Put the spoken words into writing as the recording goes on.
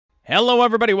Hello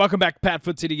everybody, welcome back to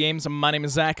PadFootTD Games. My name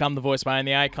is Zach, I'm the voice behind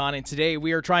the icon, and today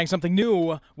we are trying something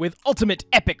new with Ultimate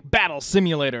Epic Battle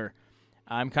Simulator.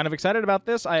 I'm kind of excited about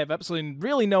this. I have absolutely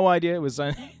really no idea. It was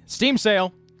on Steam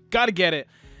sale. Gotta get it.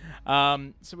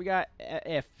 So we got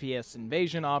FPS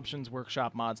invasion options,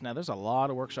 workshop mods. Now there's a lot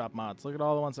of workshop mods. Look at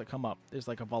all the ones that come up. There's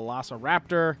like a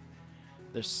Velociraptor.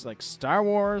 There's like Star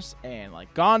Wars and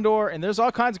like Gondor, and there's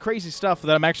all kinds of crazy stuff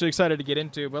that I'm actually excited to get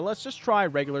into, but let's just try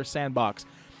regular sandbox.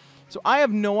 So I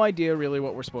have no idea really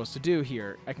what we're supposed to do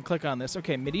here. I can click on this.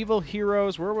 Okay, medieval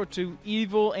heroes, World War II,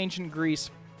 evil, ancient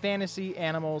Greece, fantasy,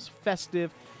 animals,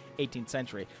 festive, 18th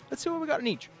century. Let's see what we got in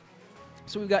each.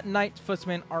 So we've got knight,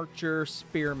 footman, archer,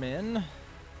 spearman.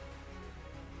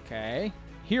 Okay.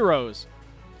 Heroes.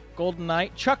 Golden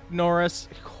Knight, Chuck Norris,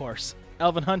 of course.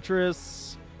 Elven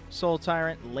Huntress, Soul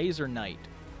Tyrant, Laser Knight.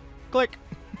 Click.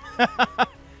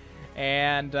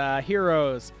 And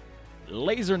heroes.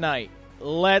 Laser Knight.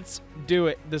 Let's do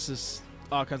it. This is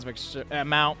all kinds of extra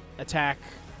mount, attack,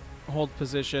 hold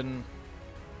position,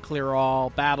 clear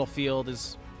all. Battlefield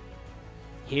is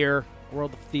here.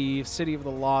 World of Thieves, City of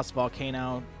the Lost,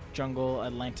 Volcano, Jungle,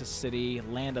 Atlantis City,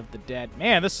 Land of the Dead.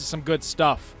 Man, this is some good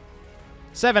stuff.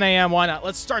 7 a.m. Why not?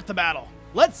 Let's start the battle.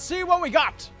 Let's see what we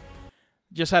got.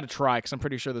 Just had to try because I'm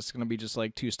pretty sure this is going to be just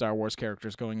like 2 Star Wars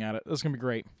characters going at it. This is going to be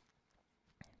great.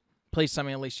 Play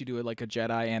something, at least you do it like a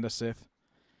Jedi and a Sith.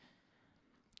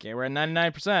 Okay, we're at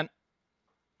 99%.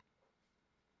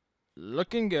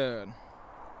 Looking good.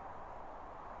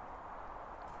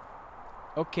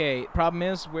 Okay, problem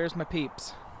is, where's my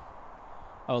peeps?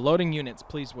 Oh, loading units.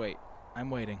 Please wait.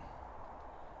 I'm waiting.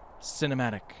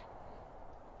 Cinematic.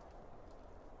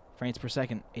 Frames per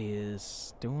second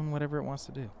is doing whatever it wants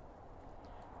to do.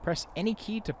 Press any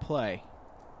key to play.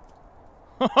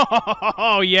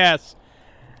 Oh, yes.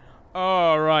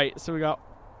 All right, so we got...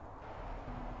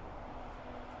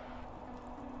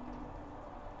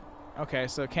 Okay,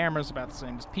 so camera's about the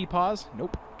same. Does P pause?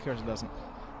 Nope. Of course it doesn't.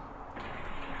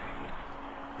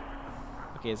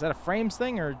 Okay, is that a frames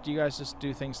thing, or do you guys just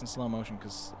do things in slow motion?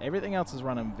 Because everything else is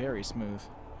running very smooth.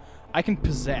 I can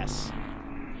possess.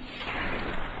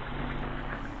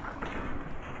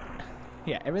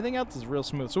 Yeah, everything else is real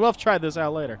smooth. So we'll have to try this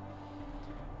out later.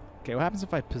 Okay, what happens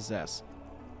if I possess?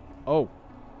 Oh.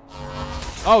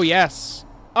 Oh, yes.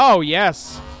 Oh,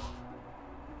 yes.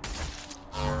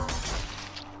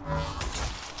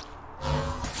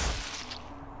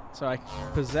 So I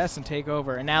possess and take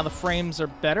over. And now the frames are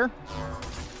better.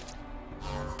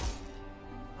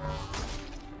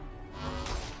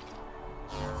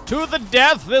 To the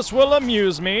death, this will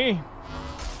amuse me.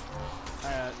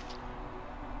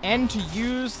 And to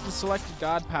use the selected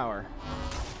god power.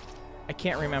 I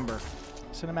can't remember.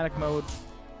 Cinematic mode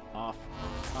off.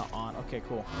 On. Okay,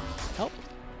 cool. Help.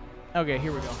 Okay,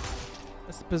 here we go.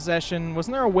 That's the possession.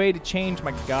 Wasn't there a way to change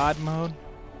my god mode?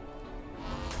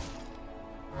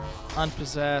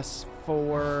 Unpossess,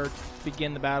 forward,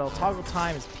 begin the battle. Toggle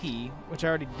time is P, which I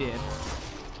already did.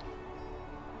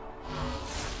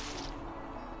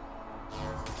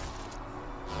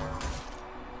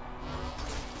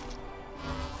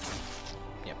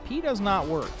 Yeah, P does not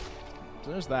work.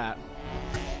 So there's that.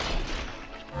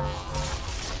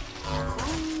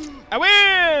 I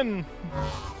win!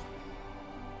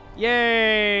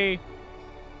 Yay!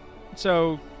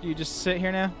 So, you just sit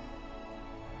here now?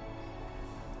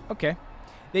 Okay.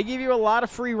 They give you a lot of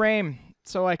free reign,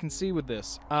 so I can see with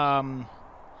this.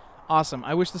 Awesome.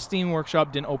 I wish the Steam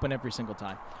Workshop didn't open every single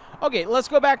time. Okay, let's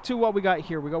go back to what we got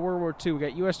here. We got World War II. We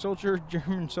got U.S. soldier,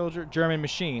 German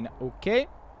machine. Okay.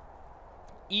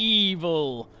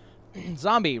 Evil.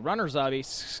 Zombie, runner zombie,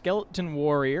 skeleton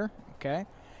warrior. Okay.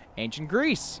 Ancient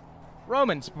Greece.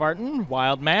 Roman, Spartan,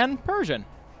 wild man, Persian.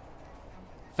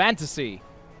 Fantasy.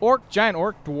 Orc, giant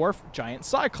orc, dwarf, giant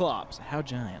cyclops. How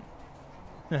giant?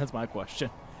 That's my question.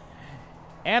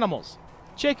 Animals.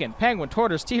 Chicken, penguin,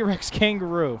 tortoise, T-Rex,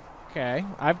 kangaroo. Okay,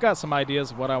 I've got some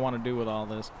ideas of what I want to do with all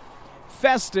this.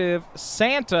 Festive,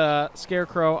 Santa,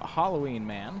 scarecrow, Halloween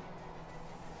man.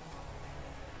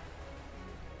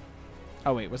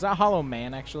 Oh, wait, was that Hollow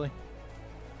Man, actually?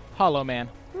 Hollow Man.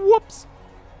 Whoops.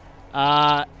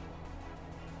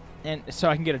 And so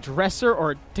I can get a dresser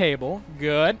or a table.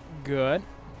 Good, good.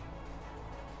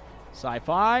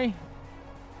 Sci-fi.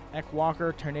 Eck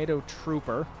Walker, Tornado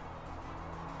Trooper.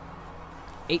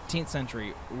 18th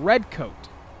century. Redcoat.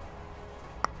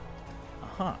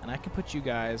 And I can put you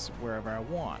guys wherever I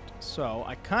want. So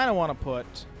I kind of want to put...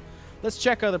 Let's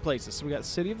check other places. So we got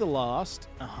City of the Lost.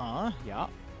 Yeah.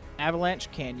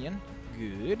 Avalanche Canyon.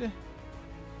 Good.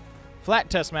 Flat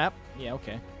test map. Yeah,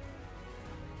 okay.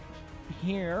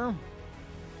 Here.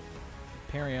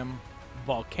 Imperium.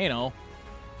 volcano.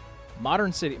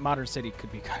 Modern city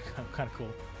could be kind of cool.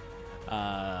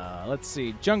 Let's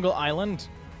see. Jungle Island.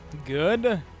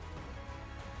 Good.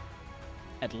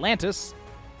 Atlantis.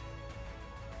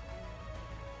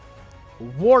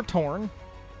 War-torn.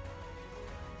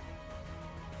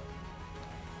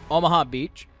 Omaha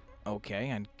Beach. Okay,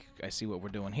 and I see what we're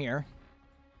doing here.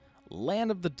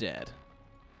 Land of the Dead.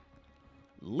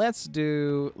 Let's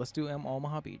do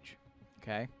Omaha Beach.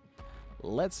 Okay.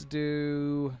 Let's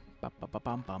do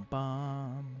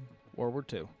World War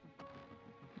II.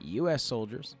 U.S.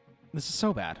 soldiers. This is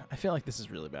so bad. I feel like this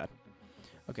is really bad.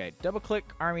 Okay, double-click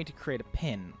army to create a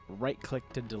pin. Right-click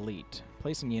to delete.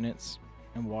 Placing units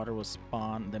and water will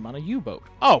spawn them on a U-boat.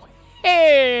 Oh,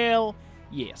 hell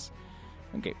yes.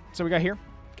 Okay, so we got here.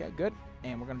 Okay, good.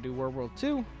 And we're going to do World War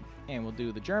II. And we'll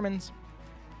do the Germans.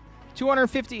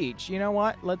 250 each. You know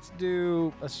what? Let's just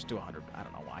do 100. I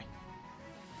don't know why.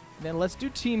 Then let's do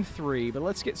Team 3, but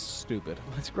let's get stupid.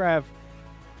 Let's grab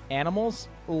animals.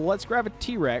 Let's grab a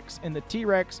T-Rex. And the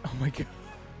T-Rex... Oh, my God.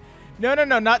 No, no,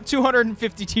 no. Not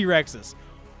 250 T-Rexes.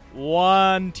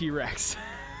 One T-Rex.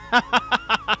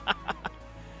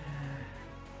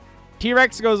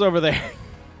 T-Rex goes over there.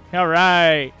 All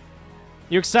right.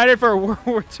 You excited for a World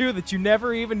War II that you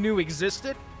never even knew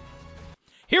existed?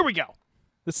 Here we go.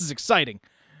 This is exciting.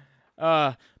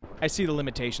 I see the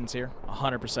limitations here.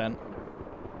 100%.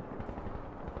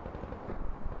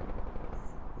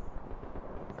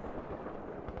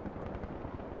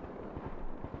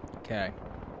 Okay.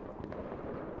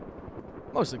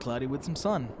 Mostly cloudy with some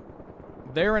sun.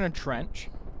 They're in a trench.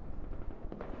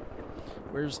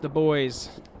 Where's the boys?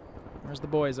 Where's the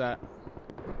boys at?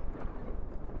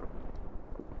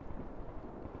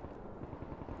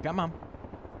 Come on.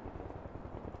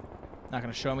 Not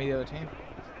gonna show me the other team.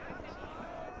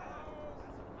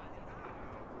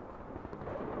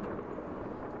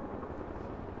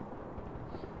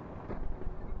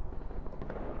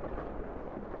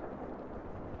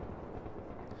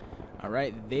 All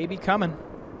right, they be coming.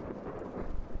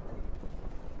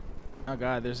 Oh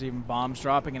God, there's even bombs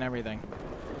dropping and everything.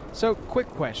 So, quick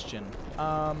question.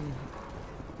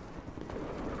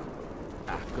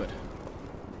 Good.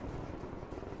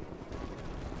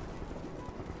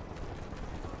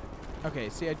 Okay,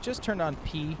 see, I just turned on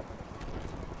P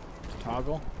to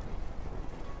toggle.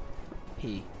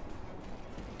 P.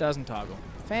 Doesn't toggle.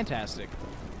 Fantastic.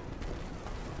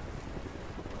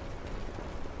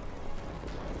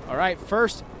 All right,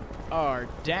 first are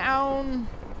down.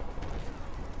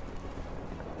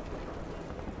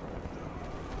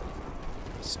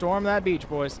 Storm that beach,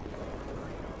 boys.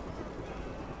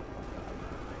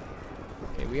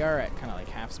 Okay, we are at kind of like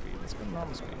half speed. Let's go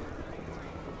normal speed.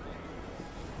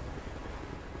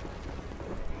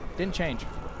 Didn't change.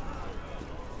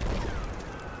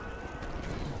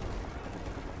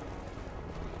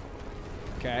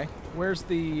 Okay, where's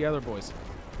the other boys?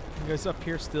 You guys up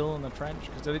here still in the trench?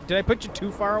 Did I put you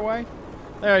too far away?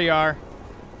 There you are.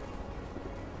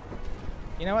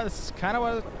 You know what? This is kind of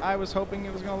what I was hoping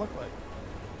it was going to look like.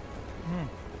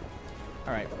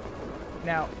 All right.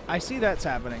 Now, I see that's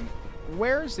happening.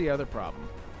 Where's the other problem?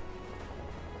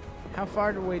 How far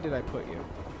away did I put you?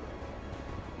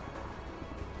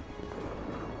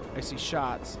 I see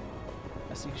shots.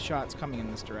 I see shots coming in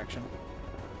this direction.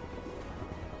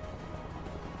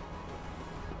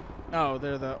 Oh,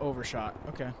 they're the overshot.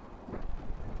 Okay.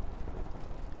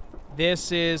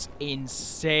 This is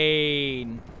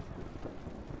insane.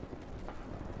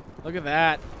 Look at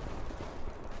that.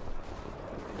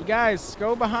 You guys,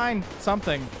 go behind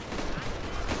something.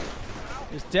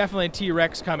 There's definitely a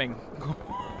T-Rex coming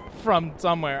from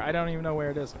somewhere. I don't even know where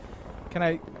it is. Can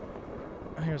I...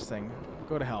 Here's the thing.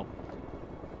 Go to help.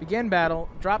 Begin battle.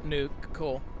 Drop nuke.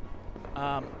 Cool.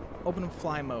 Open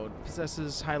fly mode.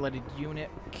 Possesses highlighted unit.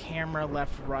 Camera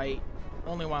left, right.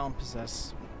 Only while in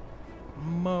possess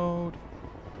mode.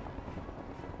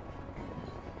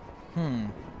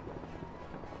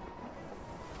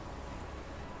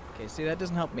 Okay, see, that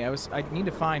doesn't help me. I need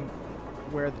to find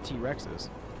where the T-Rex is.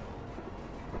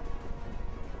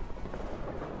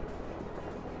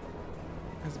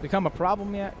 Has it become a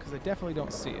problem yet? Because I definitely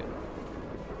don't see it.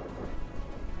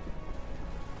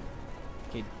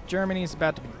 Okay, Germany's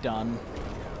about to be done.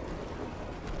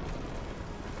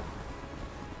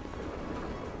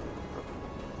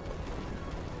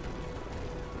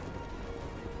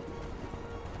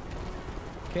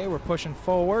 Okay, we're pushing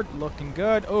forward, looking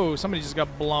good. Oh, somebody just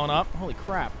got blown up. Holy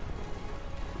crap.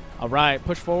 All right,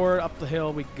 push forward, up the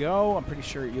hill we go. I'm pretty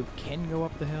sure you can go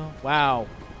up the hill. Wow.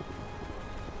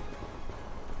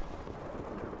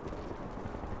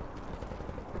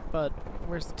 But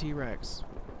where's the T-Rex?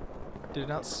 Did it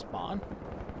not spawn?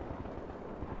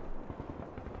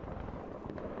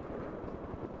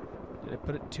 Did I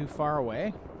put it too far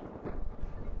away?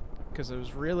 Because I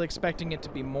was really expecting it to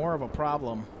be more of a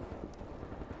problem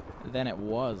than it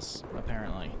was,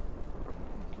 apparently.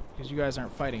 Because you guys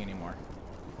aren't fighting anymore.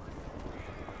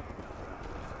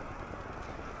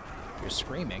 You're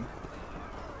screaming.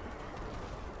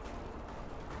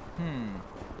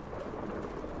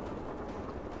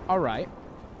 Alright.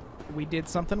 We did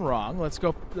something wrong. Let's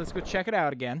go check it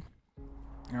out again.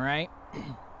 Alright.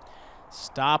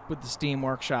 Stop with the Steam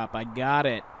Workshop. I got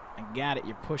it. I got it.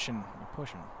 You're pushing. You're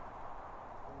pushing.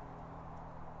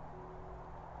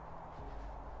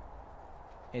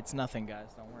 It's nothing, guys.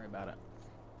 Don't worry about it.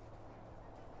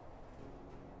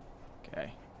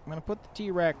 Okay. I'm going to put the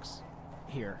T-Rex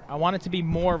here. I want it to be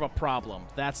more of a problem.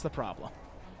 That's the problem.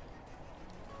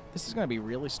 This is going to be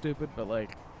really stupid, but,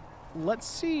 like, let's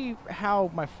see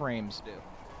how my frames do.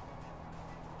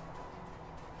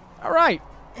 All right.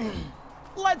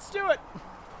 Let's do it.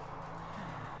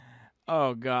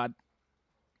 Oh, God.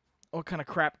 What kind of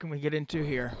crap can we get into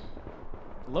here?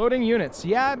 Loading units.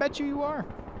 Yeah, I bet you are.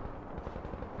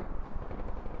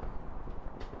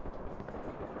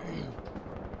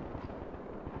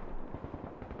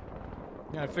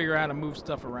 Gotta figure out how to move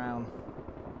stuff around.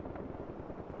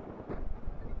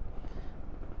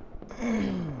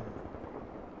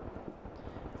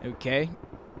 Okay.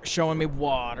 Showing me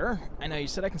water. I know you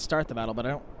said I can start the battle, but I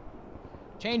don't.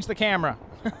 Change the camera.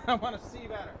 I want to see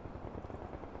better.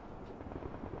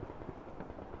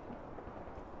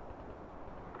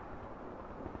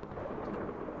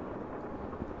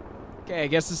 Okay, I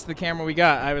guess this is the camera we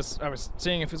got. I was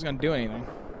seeing if it was gonna do anything.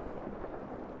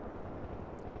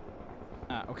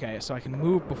 Okay, so I can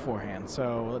move beforehand.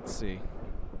 So let's see.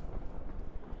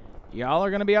 Y'all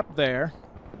are gonna be up there.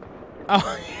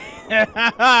 Oh,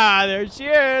 there she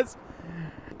is.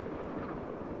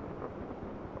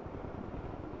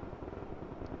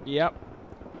 Yep.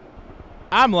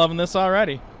 I'm loving this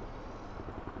already.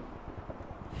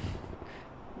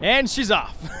 And she's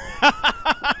off.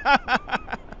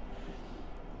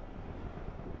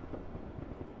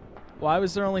 Why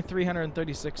was there only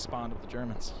 336 spawned with the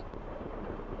Germans?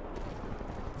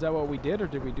 Is that what we did, or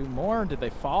did we do more? Did they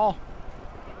fall?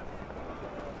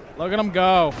 Look at them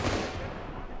go.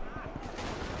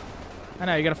 I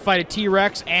know, you gotta fight a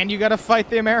T-Rex, and you gotta fight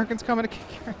the Americans coming to kick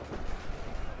your...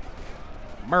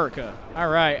 America.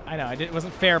 Alright, I know, it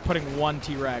wasn't fair putting one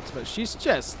T-Rex, but she's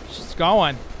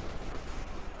going.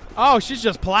 Oh, she's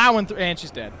just plowing through, and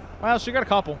she's dead. Well, she got a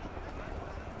couple.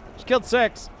 She killed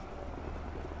 6.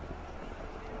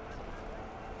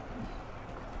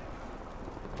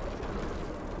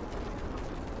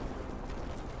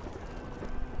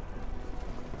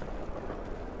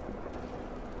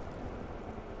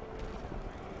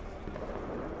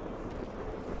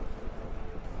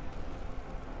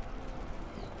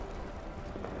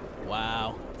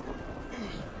 Wow.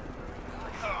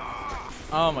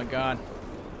 Oh my God.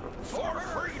 For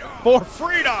freedom! For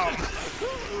freedom!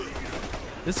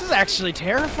 This is actually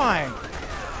terrifying.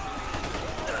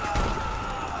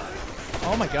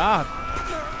 Oh my God.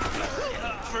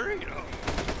 Freedom!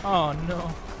 Oh no.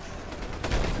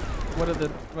 What did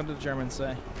the Germans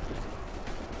say?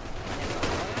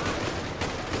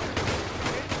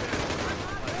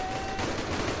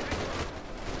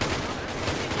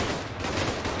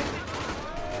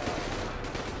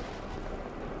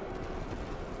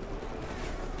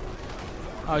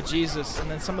 Oh, Jesus.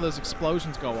 And then some of those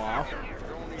explosions go off.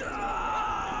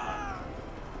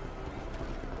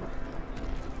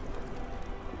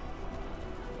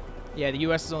 Yeah, the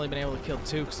U.S. has only been able to kill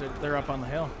 2 because they're up on the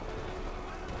hill.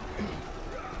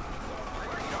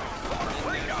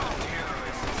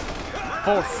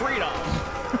 For freedom!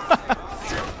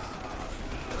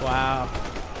 Wow.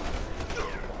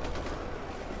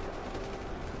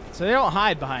 So they don't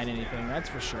hide behind anything, that's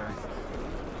for sure.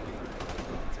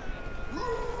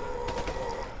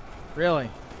 Really?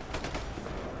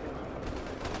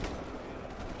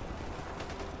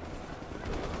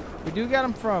 We do get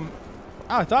them from...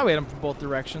 Oh, I thought we had them from both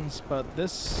directions, but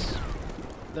this...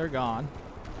 They're gone.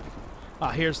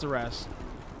 Ah, here's the rest.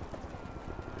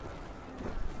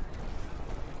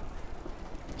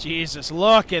 Jesus,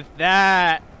 look at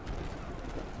that!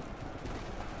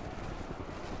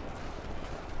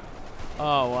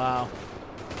 Oh, wow.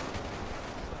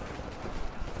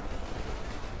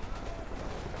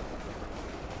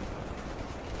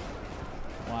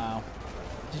 Wow.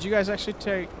 Did you guys actually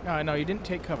take... Oh, no, you didn't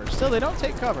take cover. Still, they don't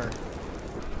take cover.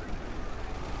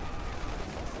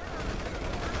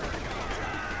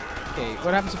 Okay,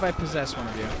 what happens if I possess one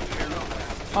of you?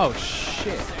 Oh,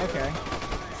 shit. Okay.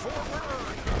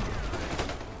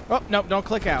 Oh, no, don't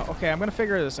click out. Okay, I'm going to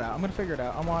figure this out. I'm going to figure it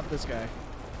out. I want this guy.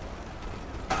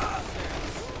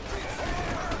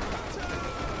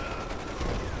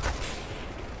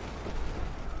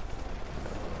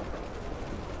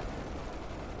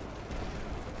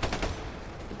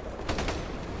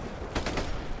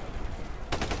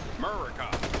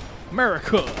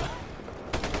 America.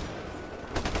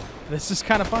 This is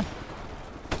kind of fun.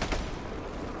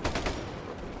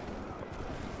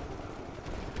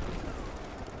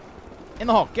 In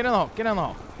the hole. Get in the hole. Get in the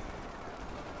hole.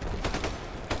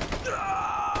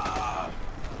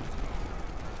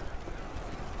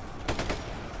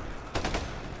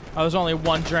 Oh, there's only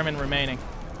one German remaining.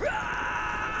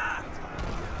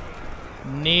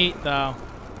 Neat, though.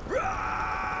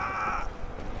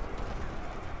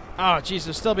 Oh, jeez,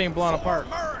 they're still being blown apart.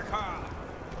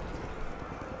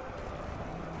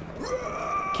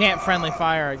 Can't friendly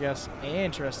fire, I guess.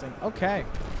 Interesting. Okay.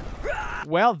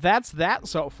 Well, that's that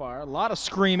so far. A lot of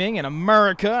screaming and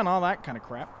America and all that kind of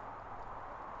crap.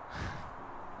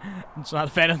 I'm just not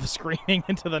a fan of the screaming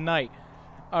into the night.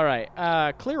 All right.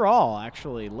 Clear all,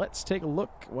 actually. Let's take a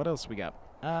look. What else we got?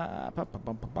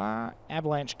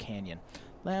 Avalanche Canyon.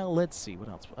 Well, let's see. What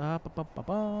else?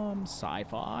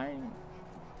 Sci-fi.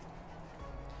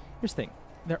 Here's the thing.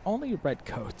 They're only red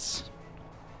coats.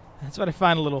 That's what I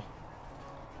find a little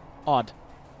odd.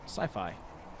 Sci-fi.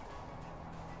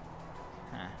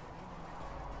 Huh.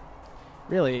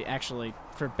 Really, actually,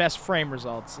 for best frame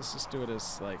results, let's just do it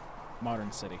as, like,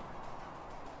 Modern City.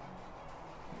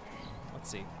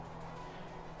 Let's see.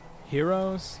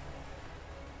 Heroes.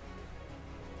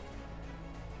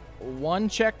 One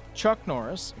Chuck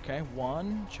Norris. Okay,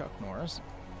 one Chuck Norris.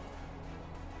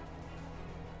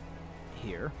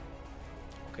 Here.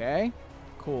 Okay,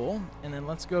 cool. And then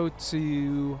let's go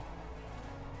to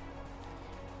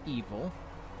evil.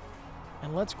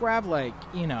 And let's grab, like,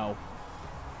 you know,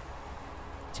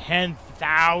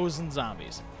 10,000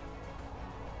 zombies.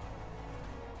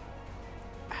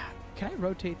 Can I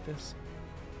rotate this?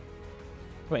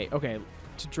 Wait, okay.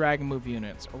 To drag and move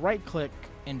units. Right-click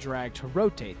and drag to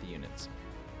rotate the units.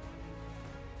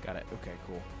 Got it. Okay,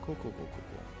 cool. Cool.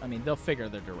 I mean, they'll figure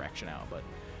their direction out, but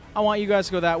I want you guys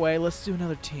to go that way. Let's do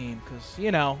another team, because, you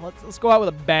know, let's go out with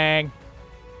a bang.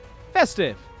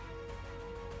 Festive.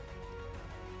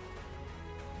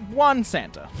 One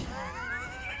Santa.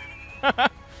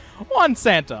 One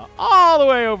Santa. All the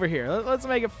way over here. Let's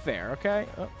make it fair, okay?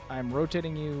 Oh, I'm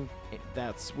rotating you.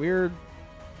 That's weird.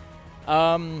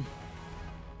 Wish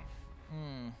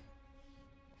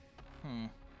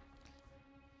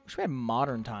we had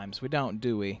modern times. We don't,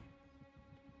 do we?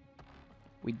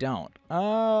 We don't.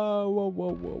 Whoa.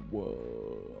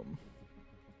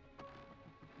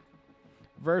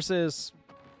 Versus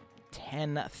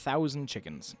 10,000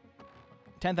 chickens.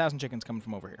 10,000 chickens coming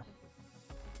from over here.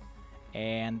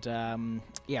 And,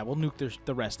 yeah, we'll nuke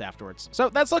the rest afterwards. So,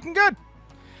 that's looking good.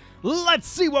 Let's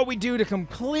see what we do to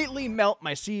completely melt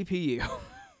my CPU.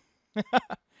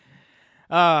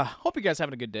 Hope you guys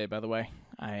having a good day, by the way.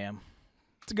 I am.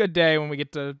 It's a good day when we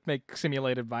get to make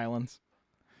simulated violence.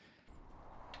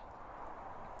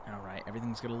 Alright,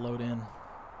 everything's gonna load in.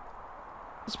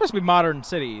 It's supposed to be Modern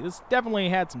City. This definitely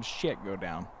had some shit go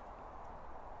down.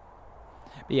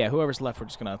 But yeah, whoever's left,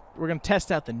 we're gonna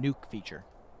test out the nuke feature.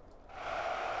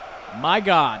 My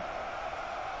God.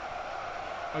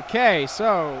 Okay,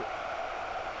 so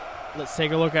let's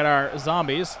take a look at our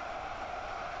zombies.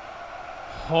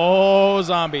 Oh,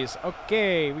 zombies.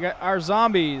 Okay, we got our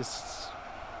zombies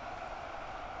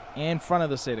in front of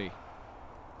the city.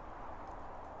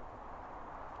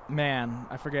 Man,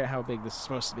 I forget how big this is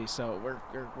supposed to be, so we're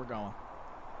going.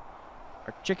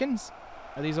 Our chickens?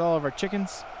 Are these all of our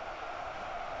chickens?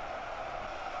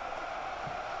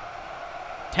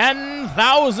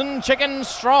 10,000 chickens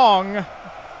strong.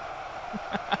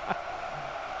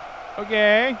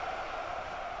 Okay.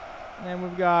 And then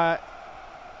we've got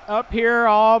up here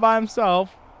all by himself,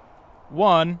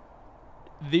 one,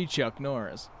 the Chuck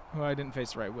Norris, who I didn't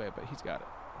face the right way, but he's got it.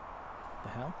 The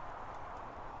hell?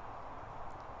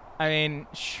 I mean,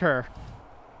 sure.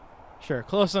 Sure,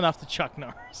 close enough to Chuck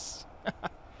Norris.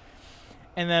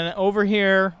 And then over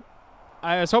here,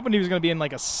 I was hoping he was going to be in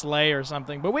like a sleigh or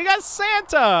something, but we got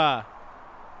Santa!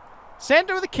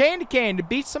 Santa with a candy cane to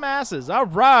beat some asses. All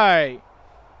right.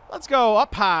 Let's go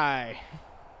up high.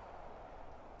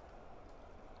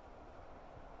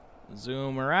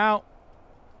 Zoom her out.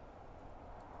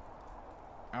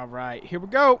 All right, here we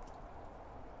go.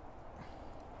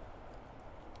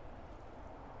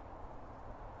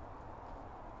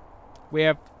 We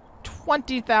have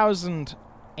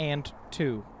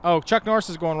 20,002. Oh, Chuck Norris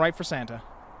is going right for Santa.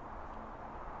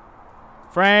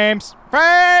 Frames!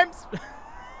 Frames!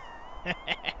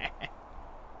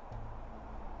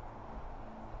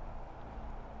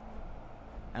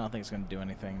 I don't think it's going to do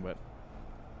anything, but...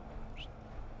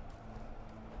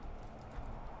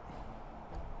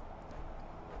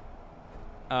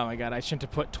 Oh my god, I shouldn't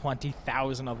have put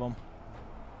 20,000 of them.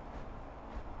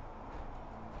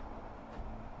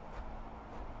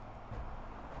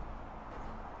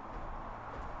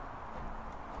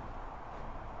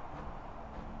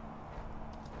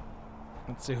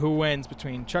 Let's see who wins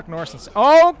between Chuck Norris and...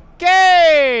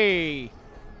 Okay!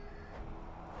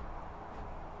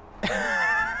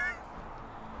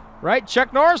 Right,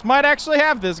 Chuck Norris might actually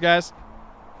have this, guys.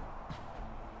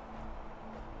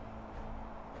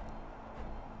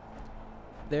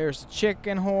 There's the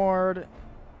chicken horde.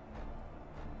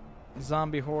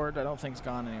 Zombie horde, I don't think it's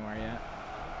gone anywhere yet.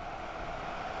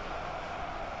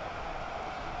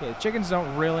 Okay, the chickens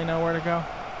don't really know where to go.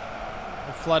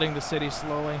 They're flooding the city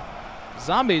slowly.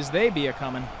 Zombies, they be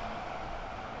a-coming.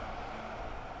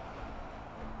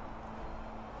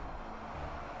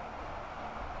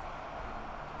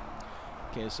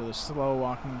 Okay, so they're slow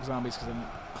walking zombies because I didn't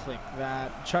click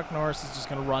that. Chuck Norris is just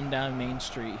going to run down Main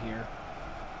Street here.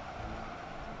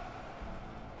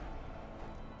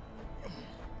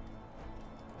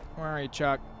 Where are you,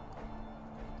 Chuck?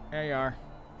 There you are.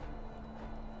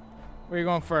 Where are you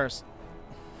going first?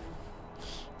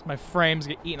 My frames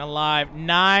get eaten alive.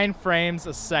 9 frames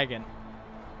a second.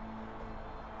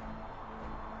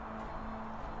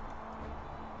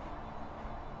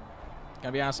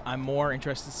 Gotta be honest, I'm more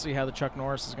interested to see how the Chuck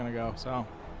Norris is gonna go, so.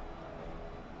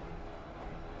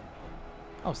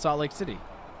 Oh, Salt Lake City.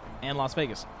 And Las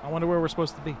Vegas. I wonder where we're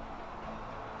supposed to be.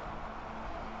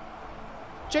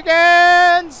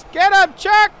 Chickens! Get up,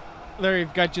 Chuck! There,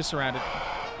 you've got you surrounded.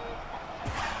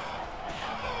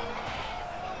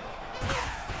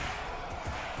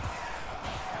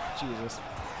 Jesus.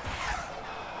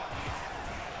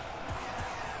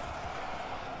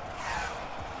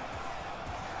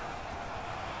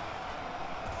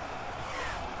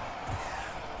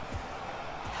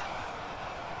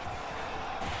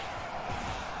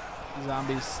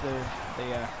 Zombies, they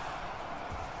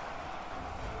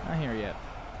not here yet.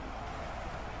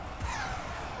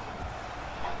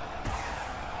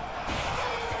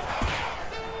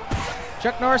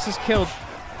 Chuck Norris has killed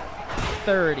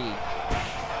 30.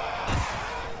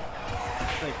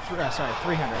 Sorry,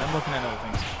 300. I'm looking at other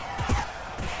things.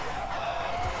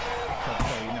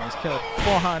 You know, he's killed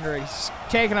 400. He's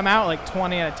taking them out like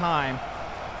 20 at a time.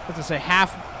 What's to say?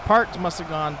 Half parts must have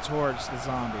gone towards the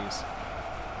zombies.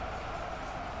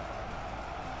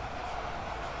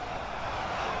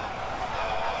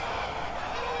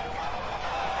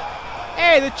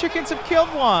 Hey, the chickens have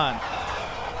killed one.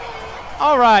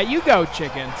 All right, you go,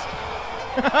 chickens.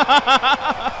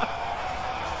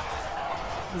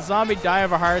 The zombie die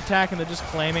of a heart attack and they're just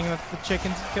claiming that the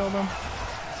chickens killed them.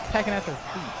 It's pecking at their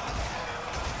feet.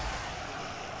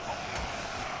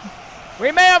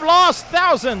 We may have lost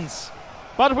thousands,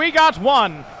 but we got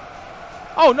one.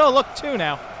 Oh, no, look, 2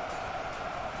 now.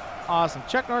 Awesome.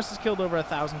 Chuck Norris has killed over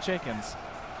 1,000 chickens.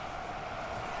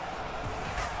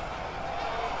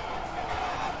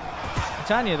 I'm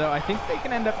telling you, though, I think they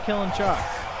can end up killing Chuck.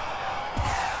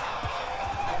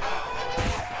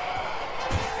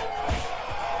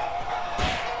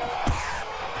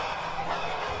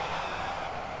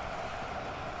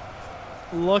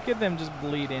 Look at them just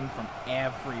bleed in from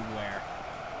everywhere.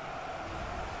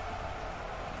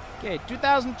 Okay,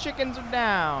 2,000 chickens are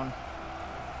down.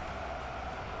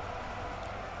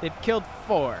 They've killed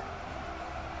 4.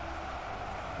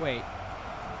 Wait.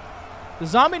 The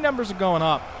zombie numbers are going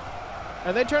up.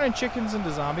 Are they turning chickens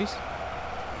into zombies?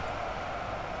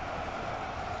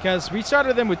 Because we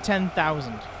started them with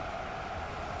 10,000.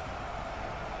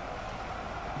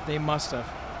 They must have.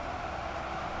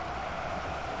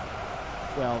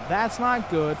 Well, that's not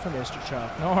good for Mr.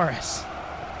 Chuck Norris.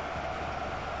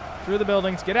 Through the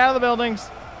buildings. Get out of the buildings.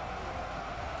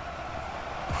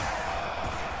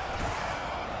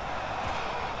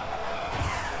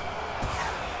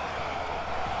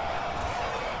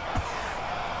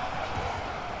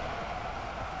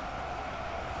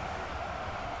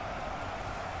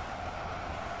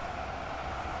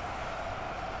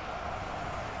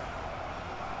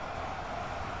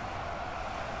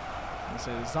 So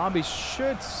the zombies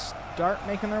should start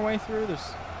making their way through.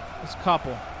 There's a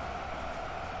couple.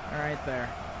 All right there.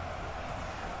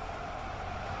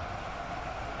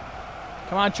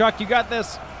 Come on, Chuck, you got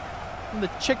this. The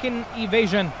chicken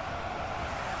evasion.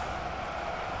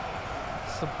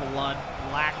 It's the blood,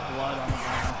 black blood on the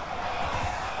ground.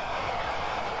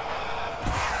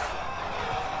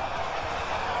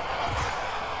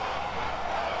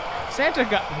 Santa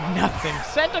got nothing.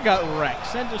 Santa got wrecked.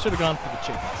 Santa should have gone for the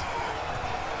chickens.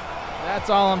 That's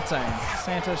all I'm saying.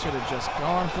 Santa should have just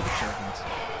gone for the chickens.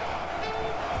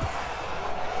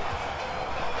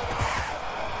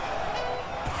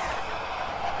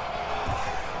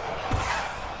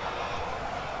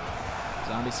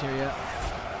 Zombies here yet?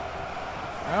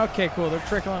 Okay, cool. They're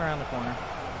trickling around the corner.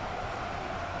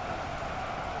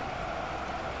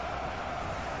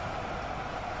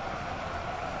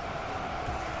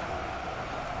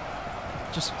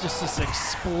 Just this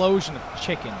explosion of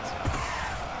chickens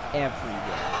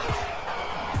everywhere.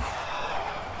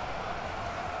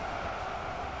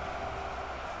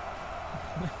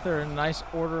 They're a nice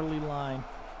orderly line.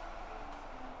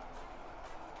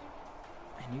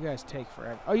 And you guys take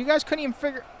forever. Oh, you guys couldn't even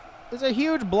figure... There's a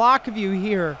huge block of you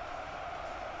here.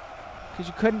 Because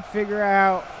you couldn't figure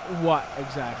out what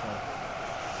exactly.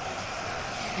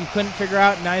 You couldn't figure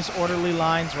out nice orderly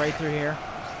lines right through here.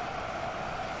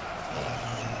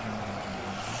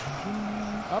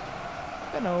 Up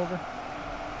and over.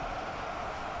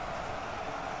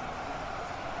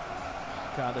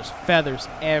 God, there's feathers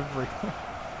everywhere.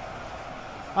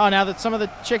 Oh, now that some of the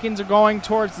chickens are going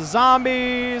towards the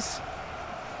zombies.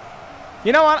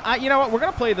 You know what? You know what? We're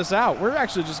going to play this out. We're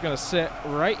actually just going to sit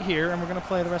right here, and we're going to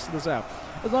play the rest of this out.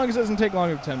 As long as it doesn't take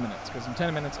longer than 10 minutes, because in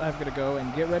 10 minutes, I've got to go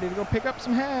and get ready to go pick up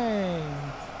some hay.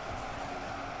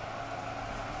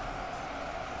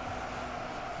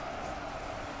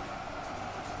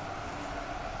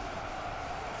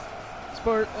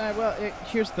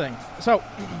 Here's the thing. So,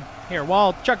 here,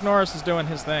 while Chuck Norris is doing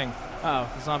his thing. Uh-oh,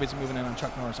 the zombies are moving in on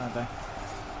Chuck Norris, aren't they?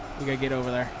 We gotta get over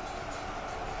there.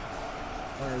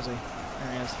 Where is he?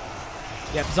 There he is.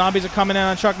 Yep, zombies are coming in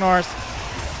on Chuck Norris.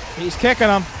 He's kicking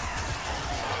them.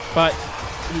 But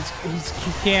he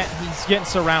can't, he's getting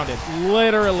surrounded.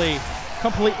 Literally,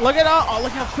 look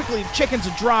how quickly chickens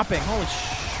are dropping. Holy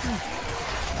shoot.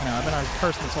 I know, I've been a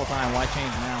person this whole time. Why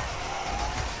change now?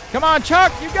 Come on,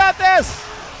 Chuck, you got this!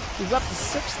 He's up to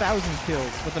 6,000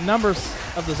 kills, but the numbers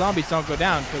of the zombies don't go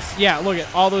down because, yeah, look at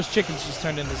all those chickens just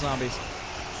turned into zombies.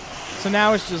 So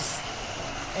now it's just,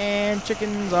 and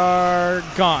chickens are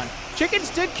gone. Chickens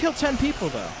did kill 10 people,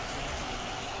 though.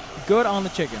 Good on the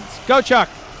chickens. Go, Chuck.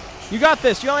 You got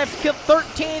this. You only have to kill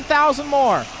 13,000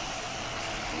 more.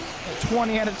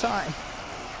 20 at a time.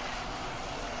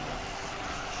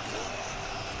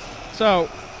 So,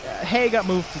 hay got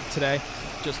moved to today.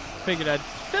 Just figured I'd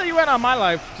fill you in on my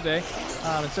life today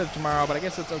instead of tomorrow, but I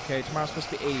guess it's okay. Tomorrow's supposed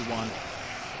to be 81.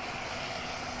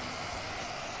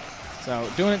 So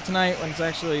doing it tonight when it's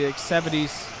actually like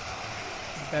 70s,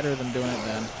 better than doing it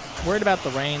then. Worried about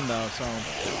the rain though, so I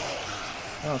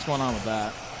don't know what's going on with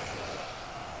that.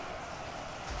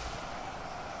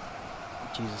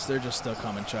 Jesus, they're just still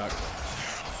coming, Chuck.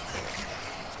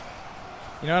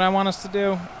 You know what I want us to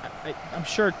do? I'm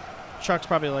sure Chuck's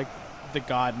probably like the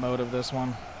god mode of this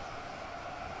one.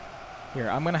 Here,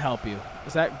 I'm going to help you.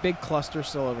 Is that big cluster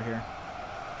still over here?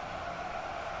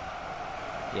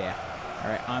 Yeah. All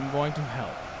right, I'm going to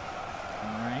help.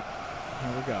 All right,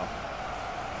 here we go.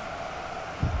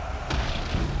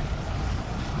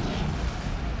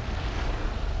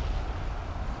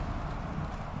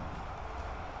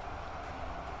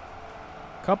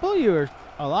 A couple of you are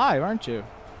alive, aren't you?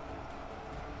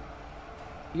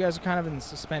 You guys are kind of in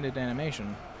suspended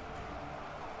animation.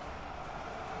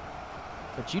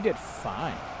 But you did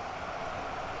fine.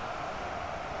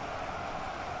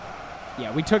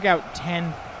 Yeah, we took out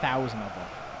 10,000 of them.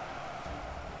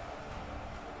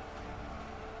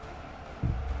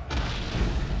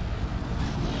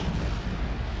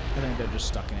 I think they're just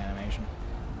stuck in animation.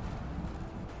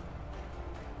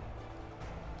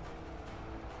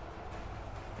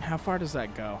 How far does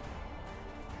that go?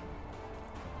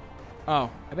 Oh,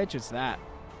 I bet you it's that.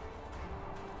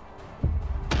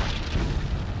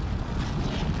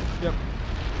 Yep.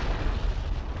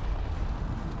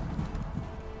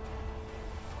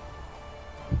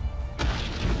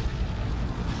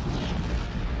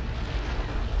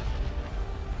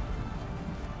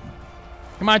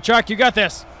 Come on, Chuck, you got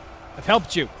this. I've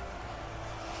helped you.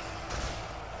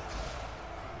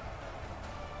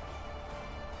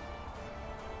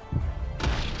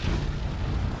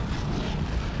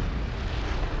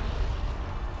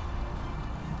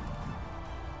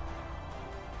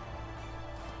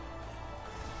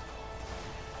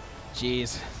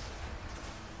 Jeez.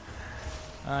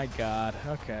 My God.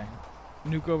 Okay.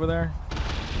 Nuke over there.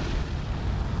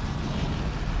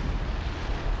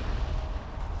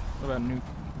 What about nuke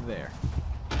there?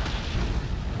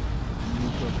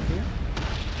 Nuke over here.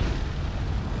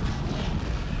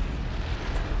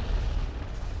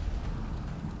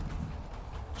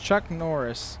 Chuck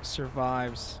Norris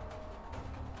survives.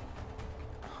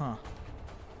 Huh.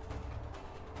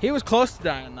 He was close to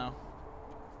dying, though.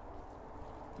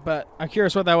 But I'm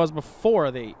curious what that was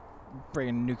before the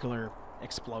friggin' nuclear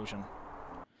explosion.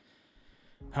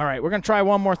 All right, we're going to try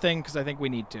one more thing because I think we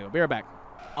need to. Be right back.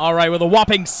 All right, with a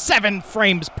whopping 7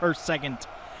 frames per second,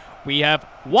 we have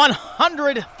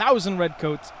 100,000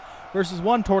 redcoats versus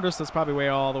 1 tortoise that's probably way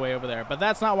all the way over there. But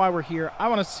that's not why we're here. I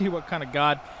want to see what kind of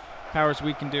god powers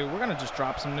we can do. We're going to just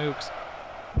drop some nukes.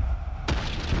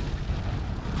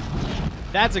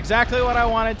 That's exactly what I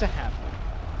wanted to happen.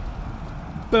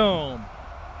 Boom.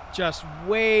 Just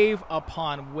wave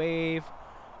upon wave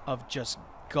of just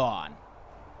gone.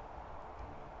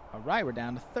 All right, we're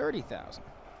down to 30,000.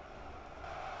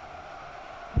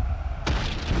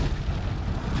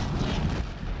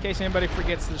 In case anybody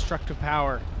forgets the destructive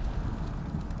power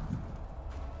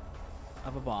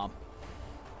of a bomb.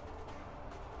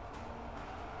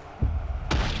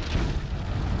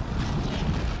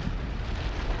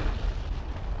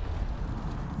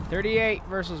 $38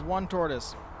 versus 1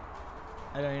 tortoise.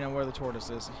 I don't even know where the tortoise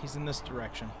is. He's in this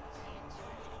direction.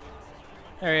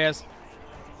 There he is.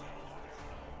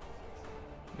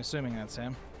 I'm assuming that's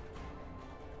him.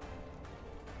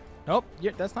 Nope,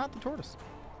 yeah, that's not the tortoise.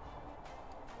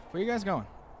 Where are you guys going?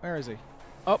 Where is he?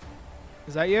 Oh,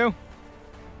 is that you?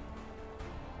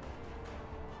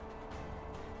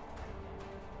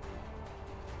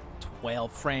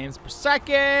 "12 frames per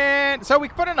second." So we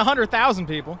can put in 100,000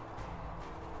 people.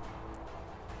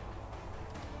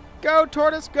 Go,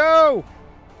 tortoise, go!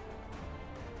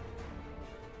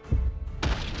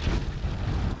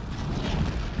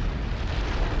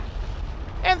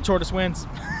 And the tortoise wins.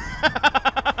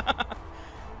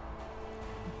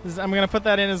 I'm going to put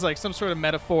that in as like some sort of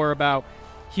metaphor about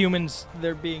humans,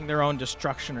 there being their own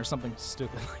destruction or something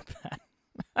stupid like that.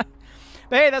 But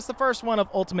hey, that's the first one of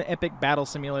Ultimate Epic Battle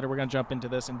Simulator. We're going to jump into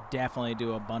this and definitely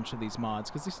do a bunch of these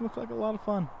mods because these look like a lot of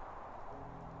fun.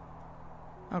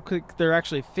 Oh, they're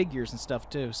actually figures and stuff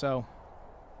too, so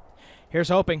here's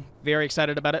hoping. Very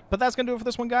excited about it. But that's going to do it for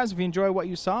this one, guys. If you enjoy what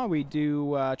you saw, we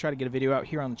do try to get a video out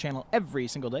here on the channel every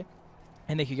single day.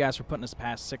 And thank you guys for putting us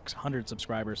past 600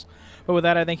 subscribers. But with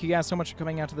that, I thank you guys so much for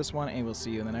coming out to this one, and we'll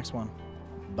see you in the next one.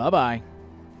 Bye-bye.